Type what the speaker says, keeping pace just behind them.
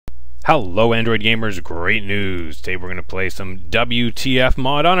Hello Android gamers, great news! Today we're going to play some WTF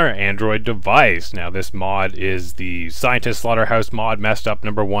mod on our Android device. Now this mod is the Scientist Slaughterhouse mod messed up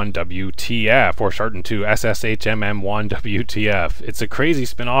 #1 WTF, or shortened to SSH WTF. It's a crazy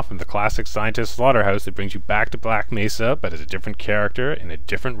spin-off of the classic Scientist Slaughterhouse that brings you back to Black Mesa, but as a different character in a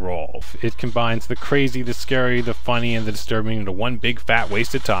different role. It combines the crazy, the scary, the funny, and the disturbing into one big fat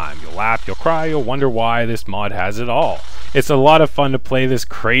waste of time. You'll laugh, you'll cry, you'll wonder why. This mod has it all. It's a lot of fun to play this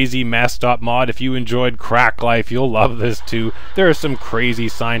crazy messed up mod. If you enjoyed Crack Life, you'll love this too. There is some crazy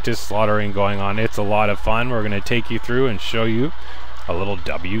scientist slaughtering going on. It's a lot of fun. We're going to take you through and show you a little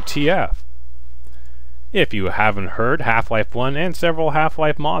WTF. If you haven't heard, Half-Life 1 and several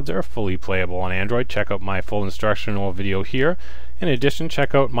Half-Life mods are fully playable on Android. Check out my full instructional video here. In addition,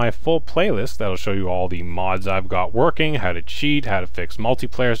 check out my full playlist that'll show you all the mods I've got working, how to cheat, how to fix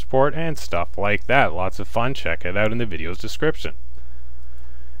multiplayer support, and stuff like that. Lots of fun. Check it out in the video's description.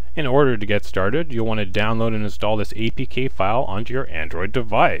 In order to get started, you'll want to download and install this APK file onto your Android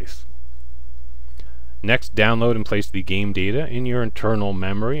device. Next, download and place the game data in your internal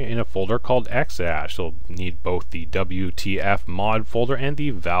memory in a folder called Xash. You'll need both the WTF mod folder and the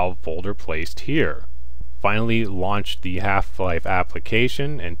Valve folder placed here. Finally, launch the Half-Life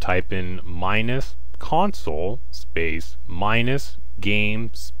application and type in -console space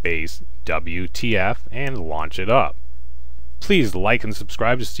 -game space WTF and launch it up. Please like and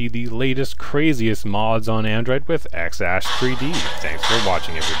subscribe to see the latest, craziest mods on Android with Xash3D. Thanks for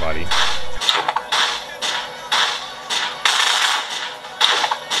watching, everybody.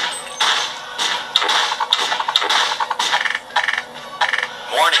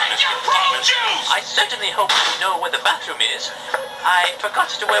 I certainly hope you know where the bathroom is. I forgot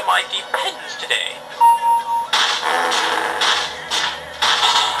to wear my depends today.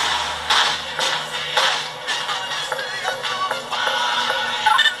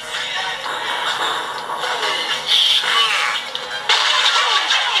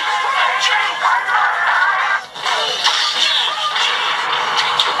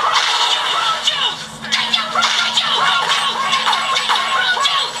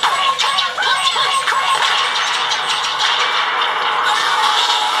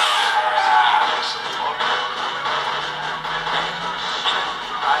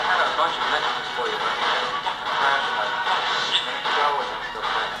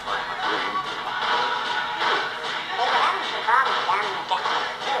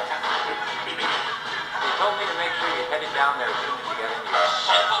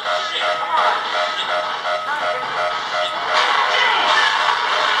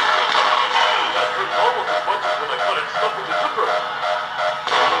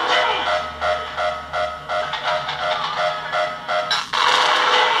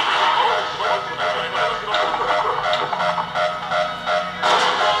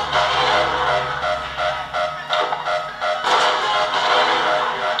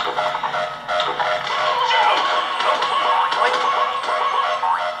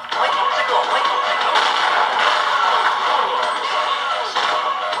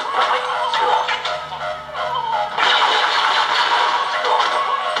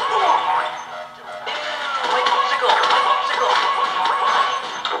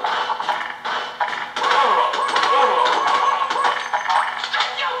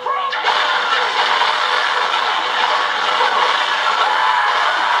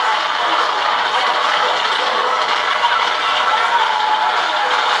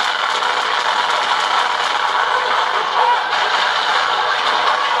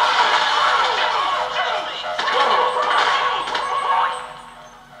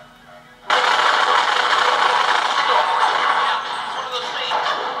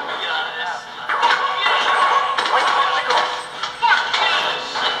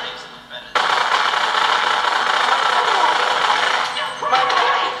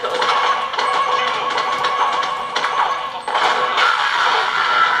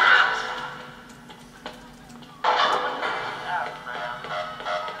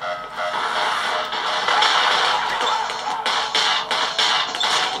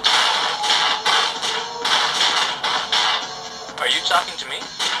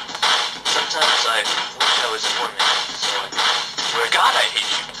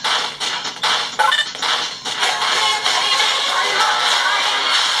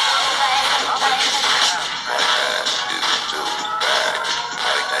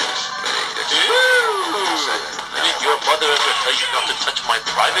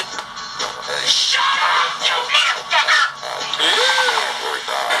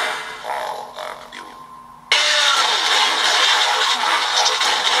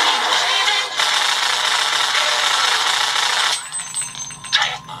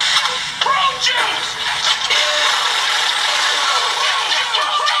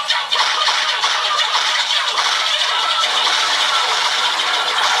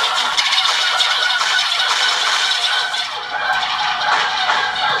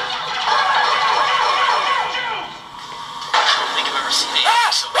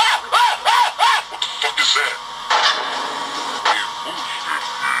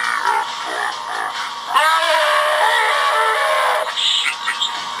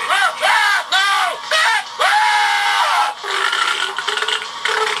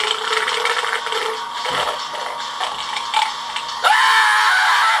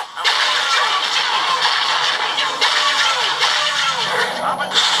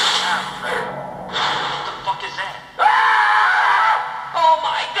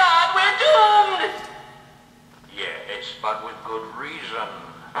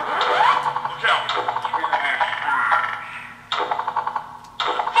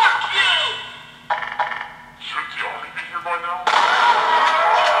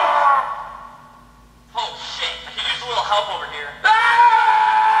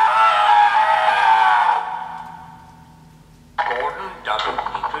 doesn't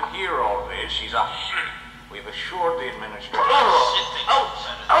need to hear all this. He's a... We've assured the administration... Out!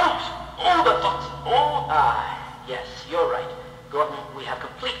 Oh, the fuck! Oh, yes, you're right. Gordon, we have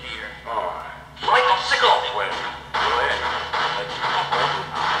complete fear. All right. Michael Sickle! Well, go ahead. Let's talk over.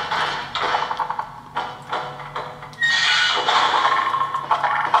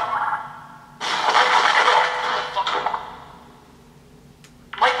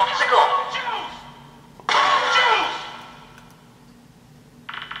 Michael Sickle!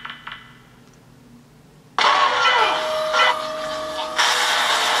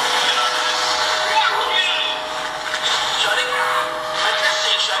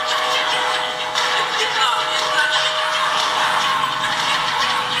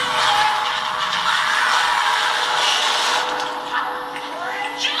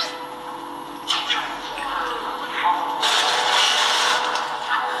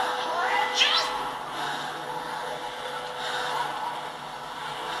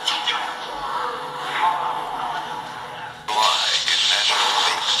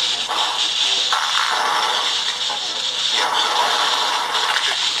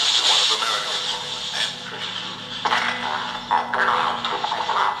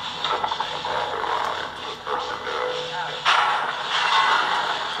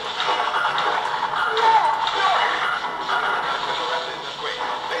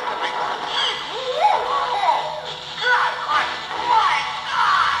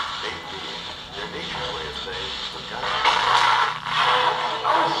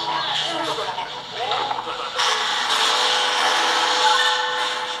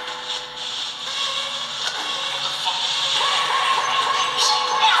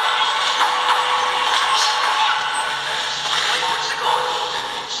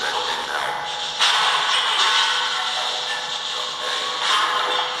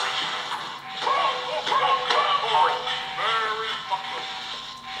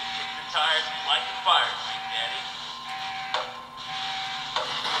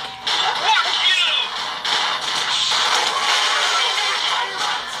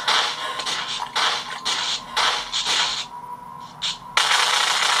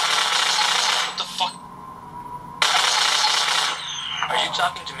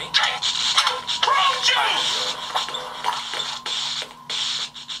 Talking to me?